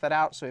 We work that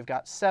out. So we've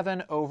got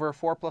 7 over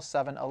 4 plus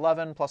 7,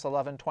 11 plus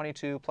 11,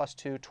 22 plus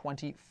 2,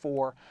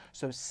 24.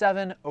 So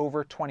 7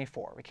 over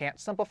 24. We can't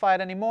simplify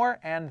it anymore,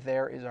 and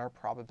there is our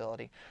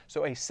probability.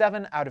 So a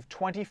 7 out of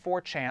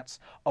 24 chance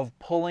of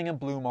pulling a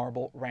blue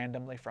marble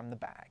randomly from the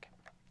bag.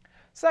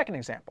 Second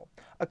example,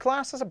 a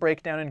class has a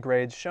breakdown in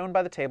grades shown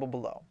by the table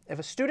below. If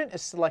a student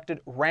is selected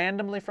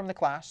randomly from the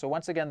class, so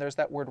once again there's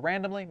that word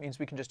randomly, means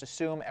we can just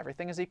assume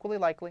everything is equally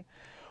likely,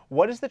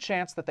 what is the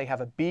chance that they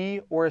have a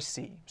B or a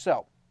C?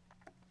 So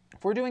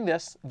if we're doing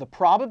this, the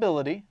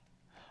probability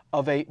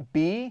of a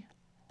B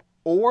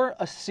or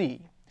a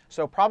C,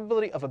 so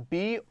probability of a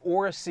B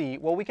or a C,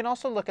 well, we can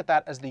also look at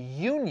that as the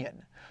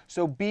union.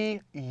 So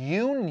B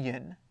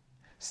union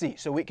C.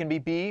 So it can be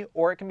B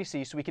or it can be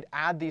C, so we could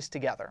add these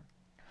together.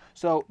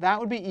 So that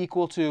would be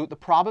equal to the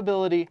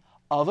probability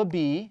of a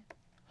B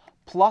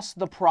plus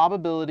the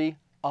probability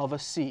of a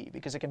C,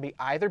 because it can be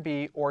either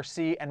B or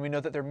C, and we know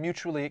that they're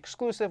mutually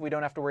exclusive. We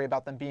don't have to worry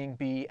about them being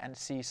B and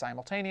C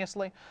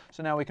simultaneously.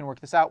 So now we can work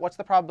this out. What's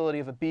the probability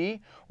of a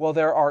B? Well,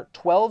 there are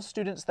 12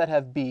 students that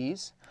have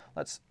Bs.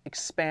 Let's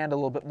expand a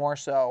little bit more.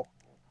 So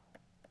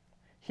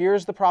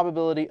here's the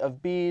probability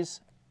of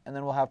Bs, and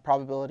then we'll have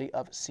probability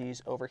of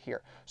Cs over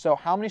here. So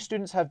how many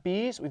students have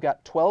Bs? We've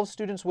got 12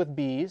 students with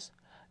Bs,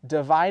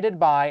 divided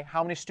by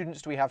how many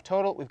students do we have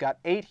total? We've got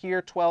 8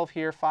 here, 12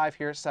 here, 5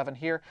 here, 7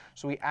 here.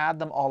 So we add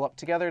them all up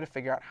together to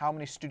figure out how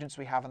many students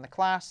we have in the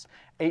class.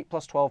 8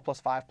 plus 12 plus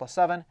 5 plus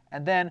 7.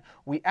 And then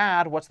we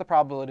add, what's the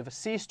probability of a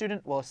C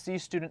student? Well, a C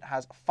student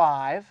has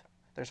 5.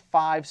 There's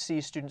 5 C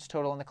students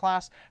total in the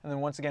class. And then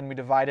once again, we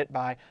divide it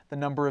by the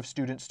number of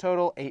students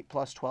total, 8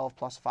 plus 12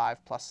 plus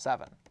 5 plus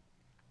 7.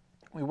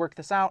 We work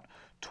this out.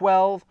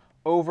 12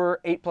 over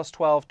 8 plus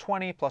 12,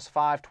 20, plus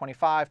 5,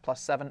 25, plus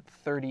 7,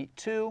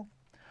 32.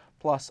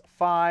 Plus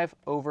 5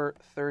 over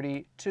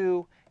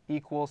 32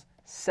 equals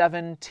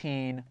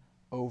 17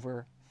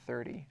 over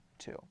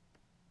 32.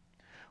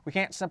 We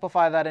can't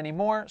simplify that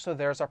anymore, so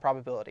there's our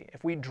probability.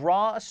 If we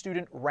draw a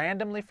student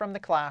randomly from the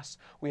class,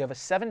 we have a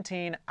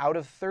 17 out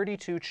of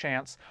 32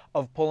 chance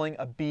of pulling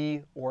a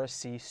B or a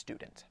C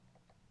student.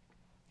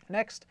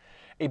 Next,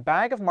 a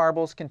bag of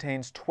marbles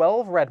contains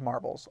 12 red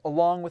marbles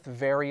along with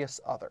various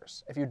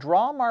others. If you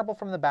draw a marble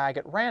from the bag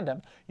at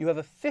random, you have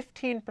a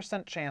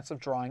 15% chance of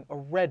drawing a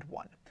red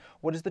one.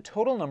 What is the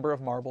total number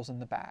of marbles in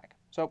the bag?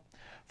 So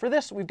for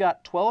this, we've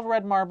got 12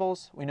 red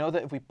marbles. We know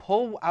that if we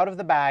pull out of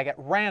the bag at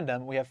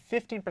random, we have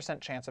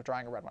 15% chance of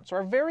drawing a red one. So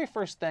our very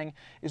first thing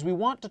is we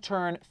want to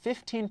turn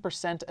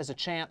 15% as a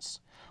chance.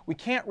 We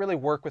can't really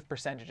work with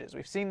percentages.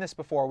 We've seen this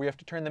before. We have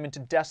to turn them into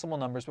decimal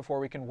numbers before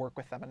we can work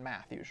with them in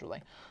math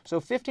usually. So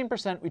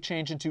 15% we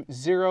change into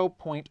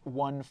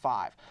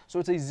 0.15. So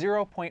it's a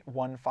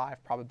 0.15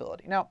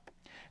 probability. Now,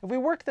 if we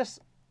work this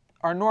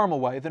our normal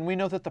way, then we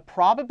know that the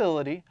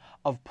probability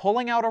of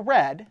pulling out a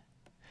red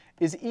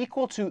is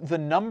equal to the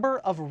number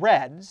of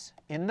reds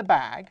in the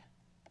bag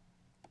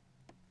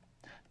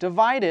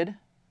divided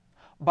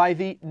by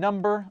the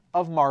number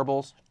of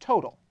marbles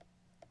total.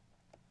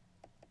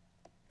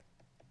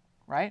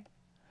 Right?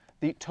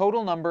 The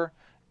total number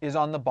is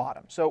on the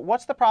bottom. So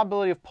what's the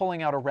probability of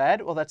pulling out a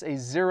red? Well, that's a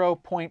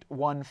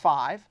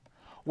 0.15.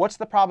 What's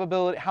the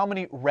probability? How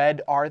many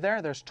red are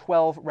there? There's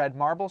 12 red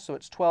marbles, so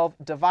it's 12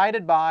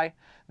 divided by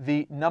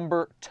the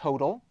number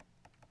total.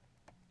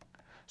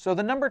 So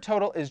the number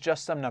total is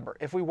just some number.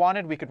 If we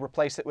wanted, we could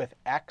replace it with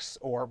x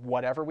or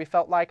whatever we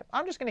felt like.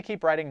 I'm just going to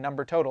keep writing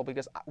number total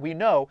because we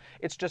know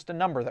it's just a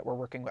number that we're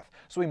working with.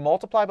 So we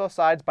multiply both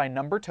sides by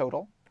number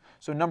total.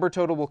 So number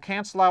total will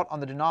cancel out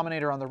on the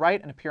denominator on the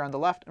right and appear on the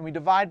left, and we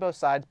divide both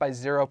sides by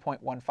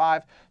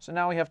 0.15. So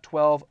now we have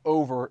 12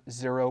 over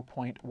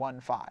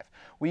 0.15.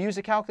 We use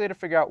a calculator to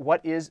figure out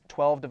what is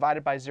 12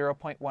 divided by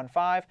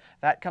 0.15.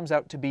 That comes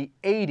out to be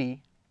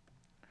 80.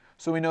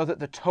 So we know that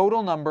the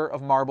total number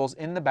of marbles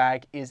in the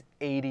bag is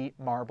 80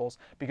 marbles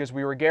because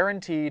we were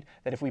guaranteed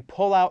that if we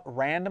pull out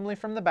randomly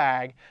from the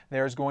bag,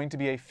 there's going to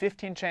be a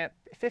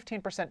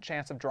 15%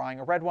 chance of drawing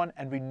a red one,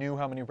 and we knew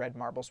how many red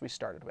marbles we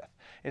started with.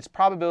 It's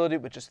probability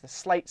with just the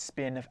slight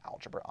spin of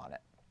algebra on it.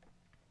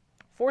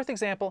 Fourth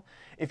example,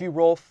 if you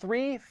roll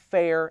 3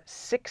 fair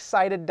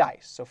 6-sided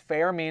dice, so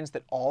fair means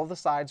that all of the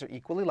sides are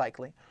equally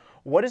likely,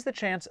 what is the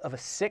chance of a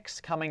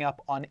 6 coming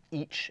up on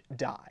each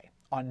die?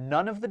 On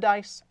none of the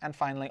dice, and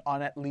finally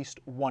on at least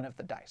one of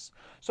the dice.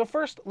 So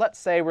first, let's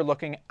say we're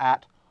looking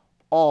at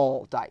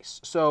all dice.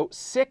 So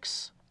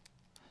 6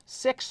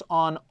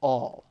 on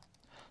all.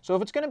 So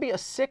if it's going to be a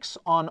 6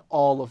 on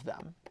all of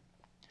them,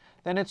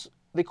 then it's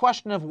the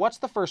question of what's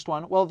the first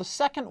one? Well, the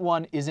second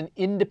one is an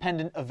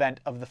independent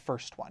event of the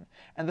first one.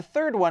 And the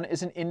third one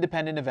is an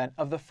independent event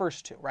of the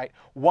first two, right?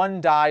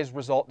 One die's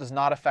result does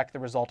not affect the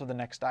result of the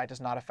next die, does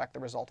not affect the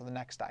result of the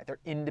next die. They're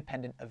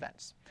independent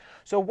events.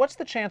 So what's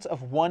the chance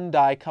of one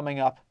die coming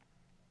up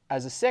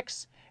as a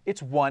 6?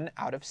 It's 1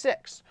 out of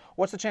 6.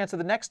 What's the chance of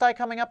the next die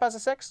coming up as a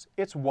 6?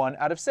 It's 1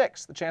 out of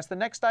 6. The chance of the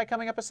next die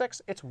coming up as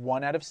 6? It's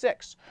 1 out of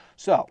 6.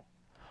 So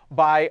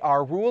by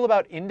our rule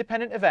about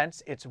independent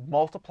events, it's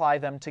multiply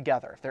them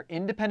together. If they're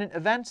independent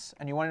events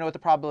and you want to know what the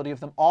probability of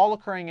them all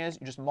occurring is,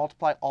 you just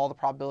multiply all the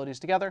probabilities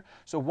together.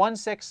 So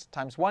 1/6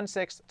 times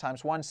 1/6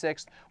 times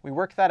 1/6, we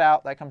work that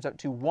out. That comes out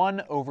to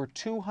 1 over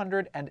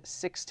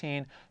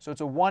 216. So it's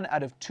a 1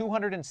 out of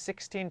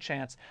 216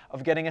 chance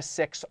of getting a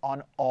 6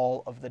 on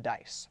all of the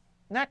dice.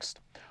 Next,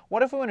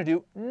 what if we want to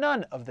do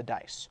none of the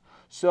dice?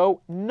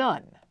 So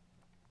none.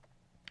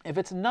 If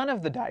it's none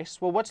of the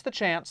dice, well, what's the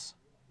chance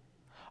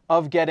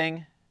of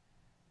getting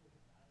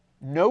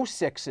no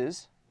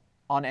 6s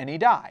on any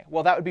die?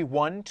 Well, that would be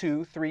 1,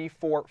 2, 3,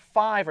 4,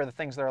 5 are the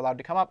things that are allowed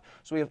to come up.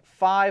 So we have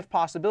 5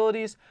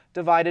 possibilities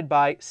divided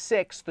by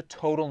 6, the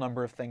total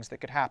number of things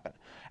that could happen.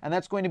 And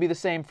that's going to be the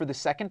same for the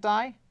second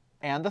die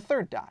and the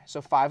third die. So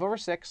 5 over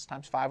 6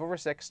 times 5 over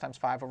 6 times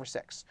 5 over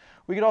 6.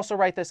 We could also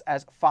write this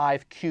as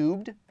 5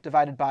 cubed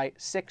divided by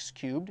 6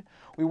 cubed.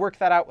 We work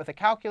that out with a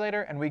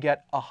calculator and we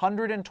get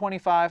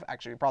 125.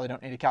 Actually, we probably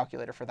don't need a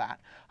calculator for that.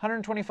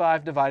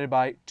 125 divided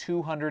by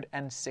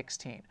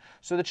 216.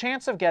 So the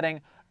chance of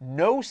getting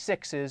no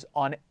 6s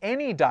on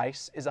any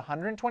dice is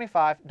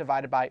 125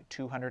 divided by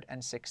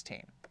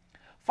 216.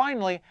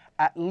 Finally,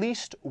 at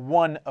least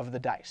one of the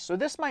dice. So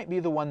this might be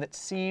the one that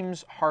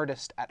seems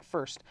hardest at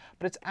first,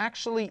 but it's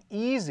actually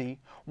easy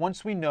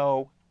once we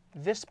know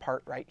this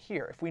part right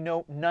here, if we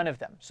know none of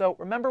them. So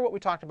remember what we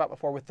talked about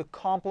before with the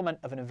complement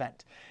of an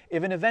event.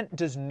 If an event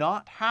does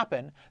not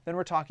happen, then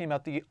we're talking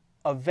about the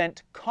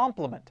event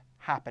complement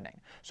happening.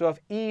 So if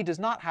E does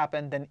not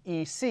happen, then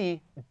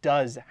EC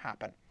does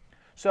happen.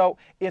 So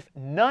if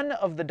none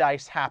of the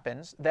dice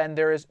happens, then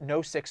there is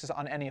no 6s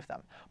on any of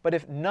them. But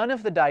if none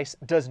of the dice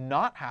does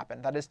not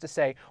happen, that is to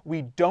say,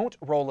 we don't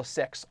roll a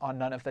 6 on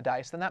none of the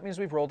dice, then that means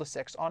we've rolled a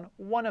 6 on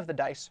one of the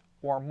dice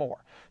or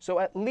more. So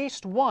at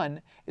least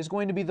one is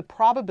going to be the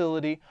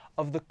probability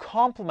of the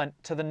complement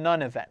to the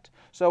none event.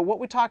 So what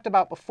we talked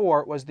about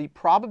before was the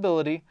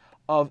probability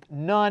of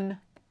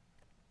none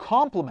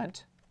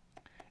complement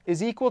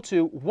is equal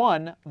to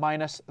 1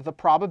 minus the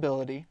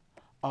probability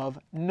of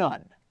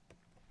none.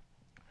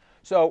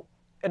 So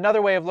another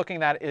way of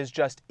looking at it is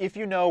just if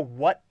you know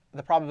what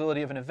the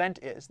probability of an event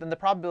is, then the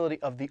probability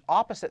of the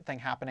opposite thing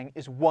happening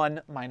is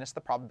 1 minus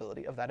the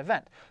probability of that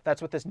event.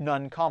 That's what this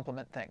none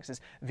complement thinks,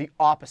 is the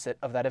opposite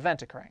of that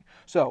event occurring.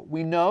 So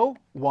we know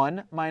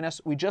 1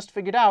 minus, we just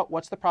figured out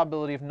what's the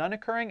probability of none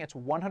occurring. It's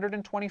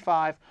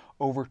 125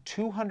 over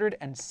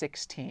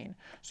 216.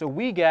 So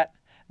we get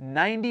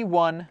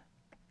 91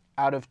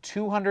 out of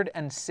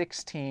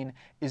 216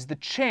 is the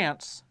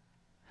chance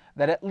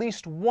that at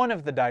least one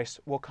of the dice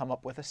will come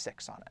up with a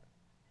 6 on it.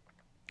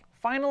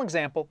 Final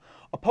example,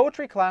 a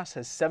poetry class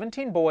has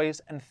 17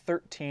 boys and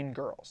 13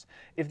 girls.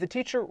 If the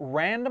teacher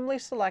randomly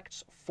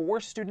selects 4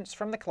 students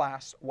from the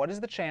class, what is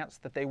the chance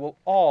that they will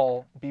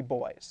all be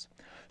boys?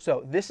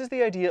 So this is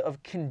the idea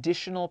of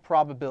conditional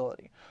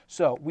probability.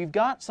 So we've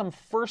got some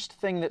first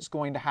thing that's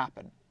going to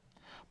happen,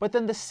 but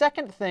then the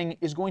second thing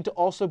is going to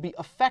also be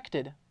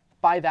affected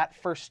by that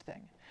first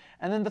thing.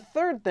 And then the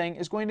third thing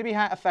is going to be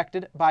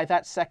affected by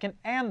that second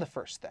and the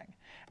first thing.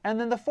 And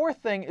then the fourth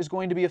thing is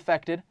going to be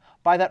affected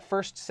by that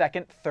first,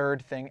 second,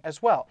 third thing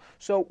as well.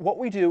 So what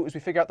we do is we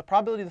figure out the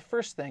probability of the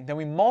first thing, then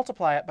we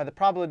multiply it by the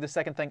probability of the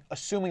second thing,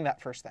 assuming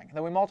that first thing. And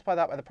then we multiply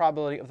that by the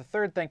probability of the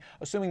third thing,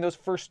 assuming those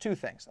first 2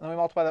 things. And then we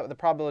multiply that with the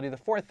probability of the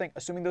fourth thing,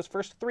 assuming those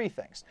first 3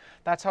 things.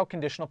 That's how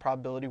conditional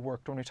probability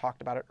worked when we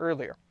talked about it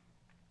earlier.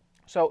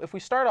 So if we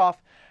start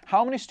off,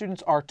 how many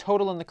students are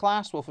total in the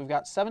class? Well, if we've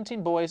got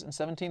 17 boys and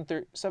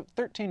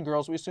 13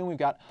 girls, we assume we've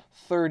got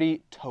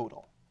 30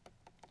 total.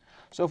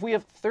 So if we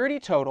have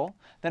 30 total,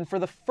 then for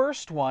the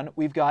first one,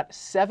 we've got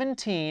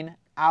 17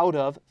 out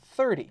of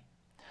 30.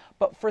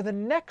 But for the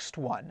next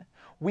one,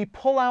 we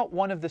pull out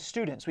one of the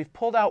students. We've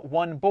pulled out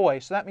 1 boy,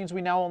 so that means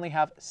we now only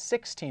have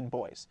 16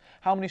 boys.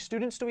 How many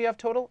students do we have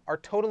total? Our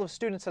total of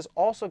students has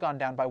also gone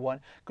down by 1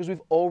 because we've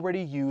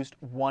already used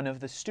one of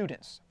the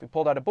students. If we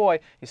pulled out a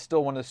boy, he's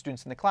still one of the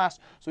students in the class,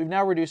 so we've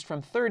now reduced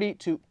from 30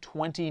 to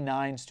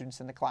 29 students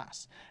in the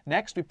class.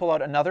 Next, we pull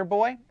out another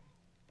boy.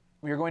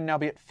 We are going to now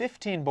be at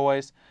 15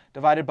 boys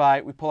divided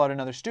by, we pull out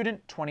another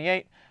student,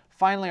 28.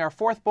 Finally, our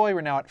fourth boy,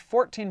 we're now at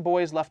 14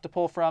 boys left to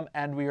pull from,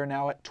 and we are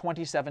now at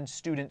 27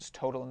 students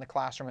total in the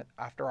classroom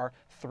after our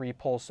 3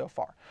 pulls so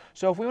far.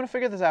 So if we want to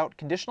figure this out,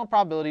 conditional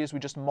probability is we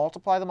just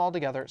multiply them all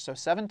together. So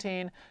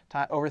 17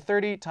 over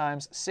 30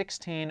 times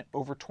 16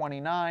 over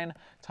 29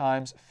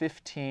 times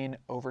 15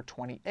 over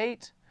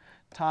 28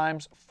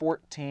 times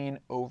 14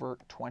 over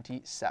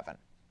 27.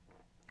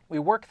 We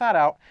work that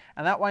out,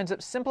 and that winds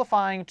up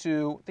simplifying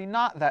to the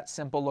not that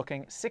simple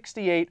looking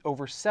 68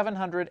 over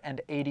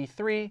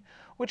 783,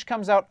 which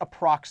comes out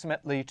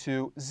approximately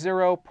to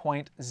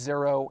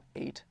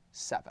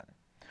 0.087.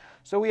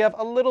 So we have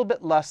a little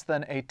bit less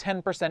than a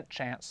 10%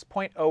 chance,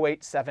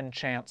 0.087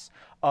 chance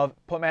of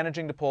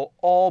managing to pull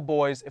all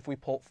boys if we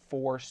pull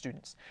 4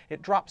 students.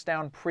 It drops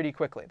down pretty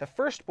quickly. The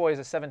first boy is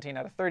a 17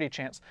 out of 30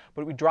 chance,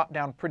 but we drop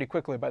down pretty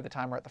quickly by the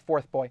time we're at the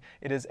fourth boy.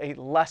 It is a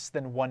less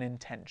than 1 in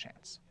 10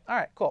 chance. All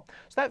right, cool.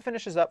 So that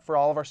finishes up for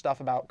all of our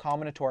stuff about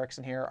combinatorics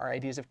in here, our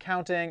ideas of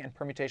counting and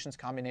permutations,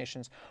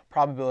 combinations,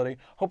 probability.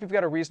 Hope you've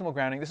got a reasonable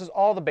grounding. This is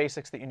all the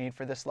basics that you need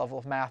for this level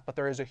of math, but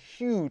there is a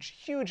huge,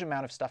 huge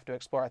amount of stuff to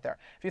explore out there.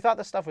 If you thought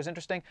this stuff was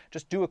interesting,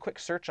 just do a quick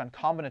search on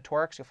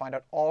combinatorics. You'll find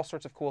out all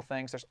sorts of cool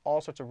things. There's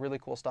all sorts of really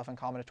cool stuff in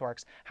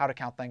combinatorics, how to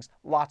count things,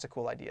 lots of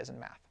cool ideas in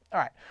math. All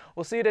right,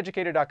 we'll see you at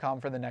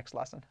educator.com for the next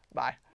lesson. Bye.